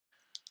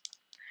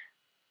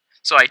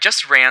So I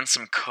just ran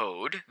some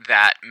code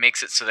that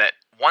makes it so that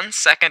 1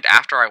 second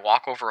after I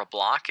walk over a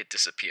block, it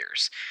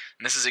disappears.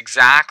 And this is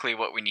exactly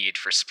what we need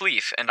for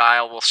Spleef, and I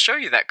will show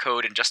you that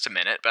code in just a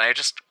minute, but I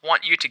just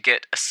want you to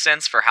get a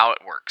sense for how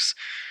it works.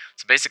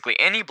 So basically,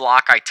 any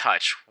block I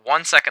touch,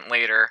 1 second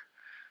later,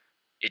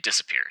 it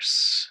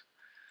disappears.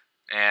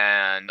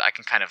 And I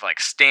can kind of like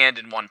stand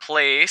in one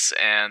place,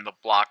 and the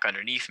block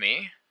underneath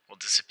me will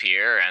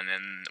disappear, and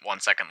then 1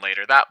 second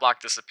later, that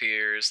block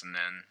disappears, and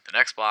then the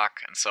next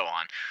block, and so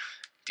on.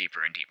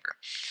 Deeper and deeper.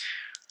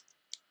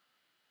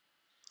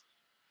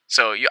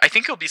 So I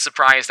think you'll be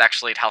surprised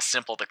actually at how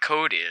simple the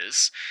code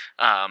is,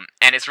 and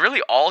it's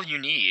really all you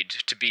need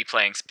to be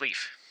playing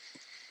Spleef.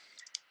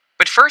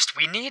 But first,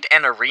 we need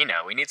an arena.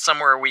 We need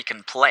somewhere we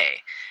can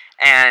play.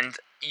 And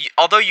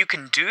although you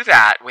can do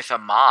that with a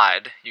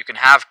mod, you can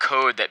have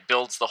code that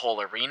builds the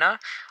whole arena,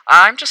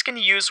 I'm just going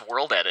to use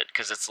World Edit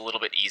because it's a little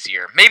bit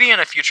easier. Maybe in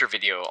a future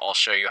video I'll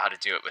show you how to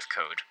do it with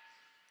code.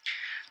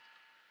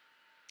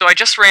 So I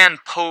just ran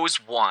pose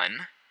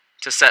 1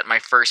 to set my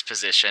first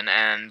position,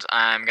 and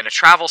I'm going to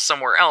travel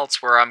somewhere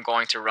else where I'm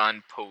going to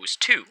run pose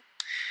 2.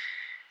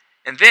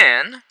 And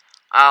then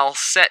I'll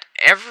set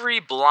every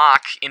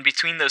block in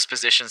between those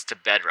positions to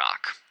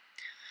bedrock.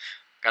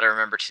 Gotta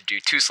remember to do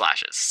 2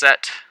 slashes.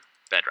 Set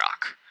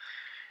bedrock.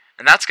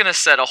 And that's going to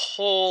set a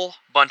whole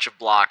bunch of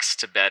blocks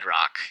to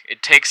bedrock.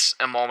 It takes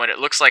a moment. It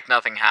looks like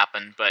nothing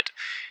happened, but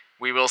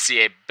we will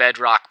see a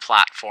bedrock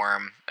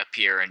platform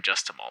appear in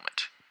just a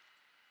moment.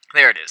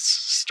 There it is,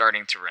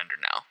 starting to render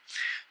now.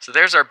 So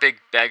there's our big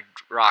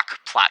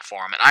bedrock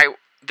platform, and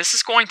this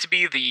is going to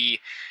be the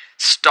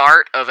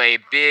start of a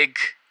big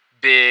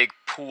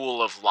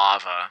pool of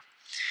lava.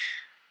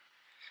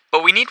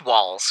 But we need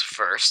walls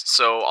first,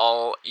 so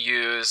I'll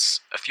use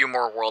a few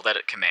more World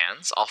Edit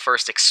commands. I'll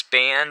first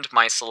expand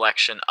my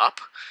selection up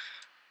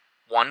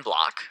 1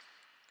 block.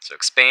 So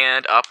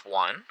expand up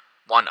 1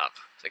 up.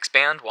 So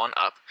expand 1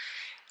 up.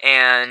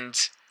 And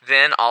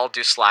then I'll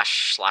do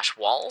 /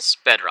 walls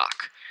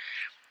bedrock.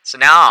 So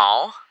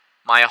now,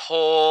 my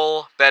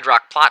whole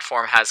bedrock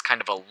platform has kind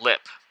of a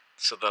lip,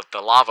 so that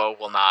the lava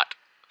will not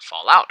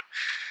fall out.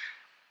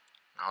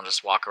 I'll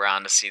just walk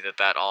around to see that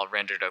that all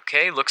rendered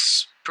okay.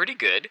 Looks pretty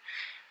good.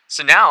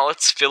 So now,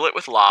 let's fill it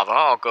with lava.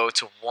 I'll go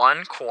to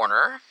one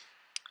corner.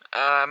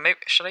 Maybe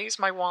should I use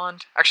my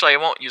wand? Actually, I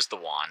won't use the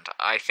wand.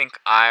 I think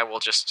I will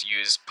just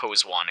use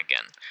pose 1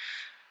 again.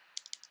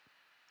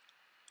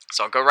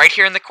 So I'll go right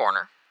here in the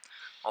corner.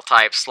 I'll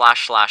type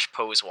 /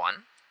 pose 1.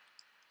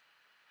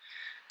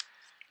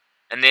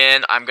 And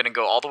then I'm going to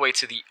go all the way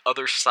to the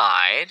other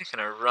side. I'm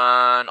going to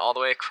run all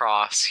the way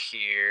across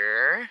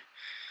here.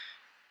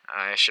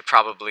 I should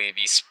probably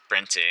be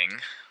sprinting.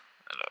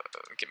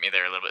 Get me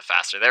there a little bit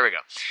faster. There we go.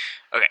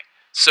 Okay,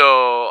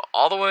 so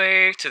all the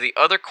way to the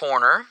other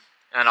corner,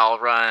 and I'll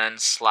run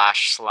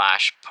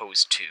 /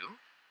 pose 2.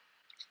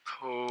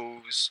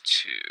 Pose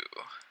 2.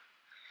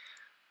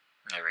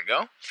 There we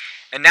go.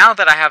 And now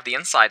that I have the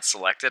inside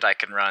selected, I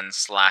can run /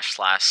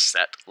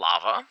 set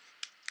lava.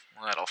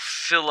 That'll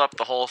fill up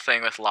the whole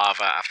thing with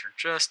lava after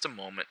just a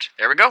moment.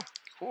 There we go.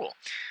 Cool.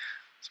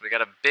 So we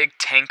got a big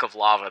tank of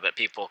lava that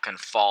people can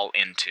fall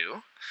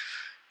into.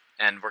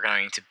 And we're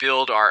going to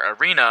build our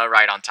arena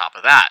right on top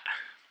of that.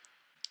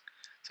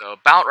 So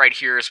about right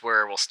here is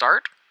where we'll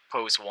start.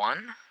 Pose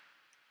 1.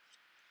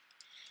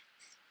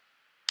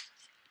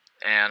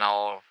 And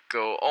I'll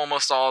go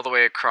almost all the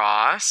way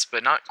across,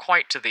 but not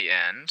quite to the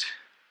end.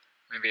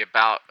 Maybe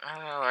about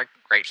like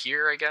right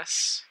here, I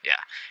guess.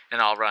 Yeah. And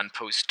I'll run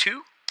pose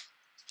 2.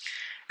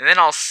 And then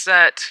I'll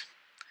set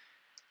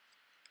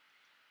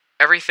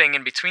everything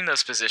in between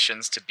those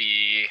positions to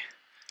be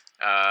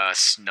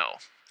snow.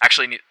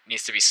 Actually, it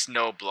needs to be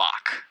snow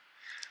block.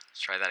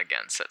 Let's try that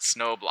again. Set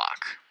snow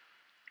block.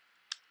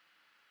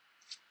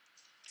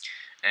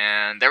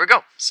 And there we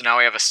go. So now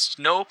we have a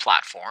snow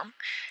platform.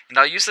 And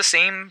I'll use the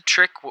same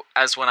trick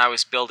as when I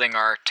was building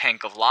our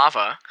tank of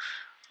lava.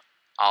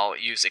 I'll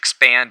use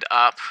expand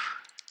up.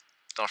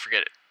 Don't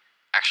forget,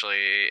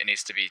 actually, it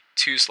needs to be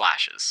 2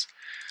 slashes.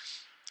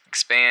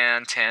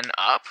 Expand 10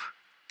 up,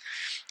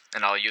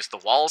 and I'll use the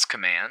walls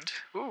command.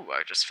 Ooh,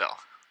 I just fell.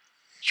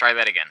 Try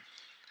that again.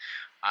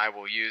 I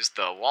will use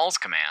the walls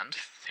command.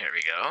 There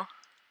we go.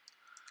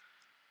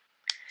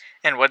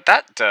 And what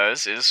that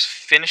does is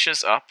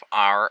finishes up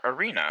our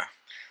arena.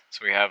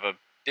 So we have a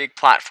big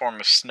platform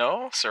of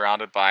snow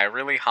surrounded by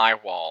really high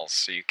walls,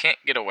 so you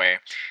can't get away.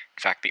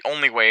 In fact, the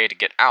only way to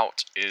get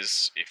out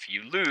is if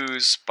you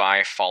lose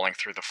by falling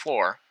through the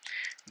floor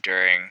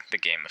during the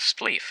game of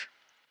Spleef.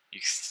 You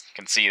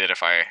can see that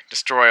if I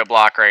destroy a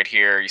block right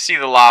here, you see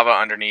the lava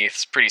underneath.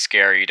 It's pretty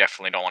scary. You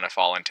definitely don't want to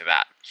fall into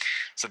that.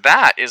 So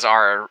that is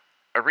our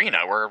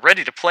arena. We're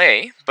ready to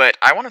play, but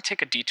I want to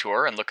take a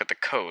detour and look at the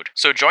code.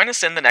 So join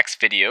us in the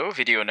next video,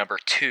 video number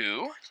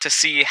 2, to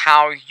see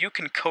how you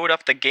can code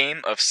up the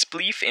game of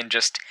Spleef in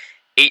just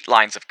 8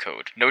 lines of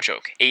code. No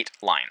joke, 8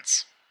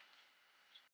 lines.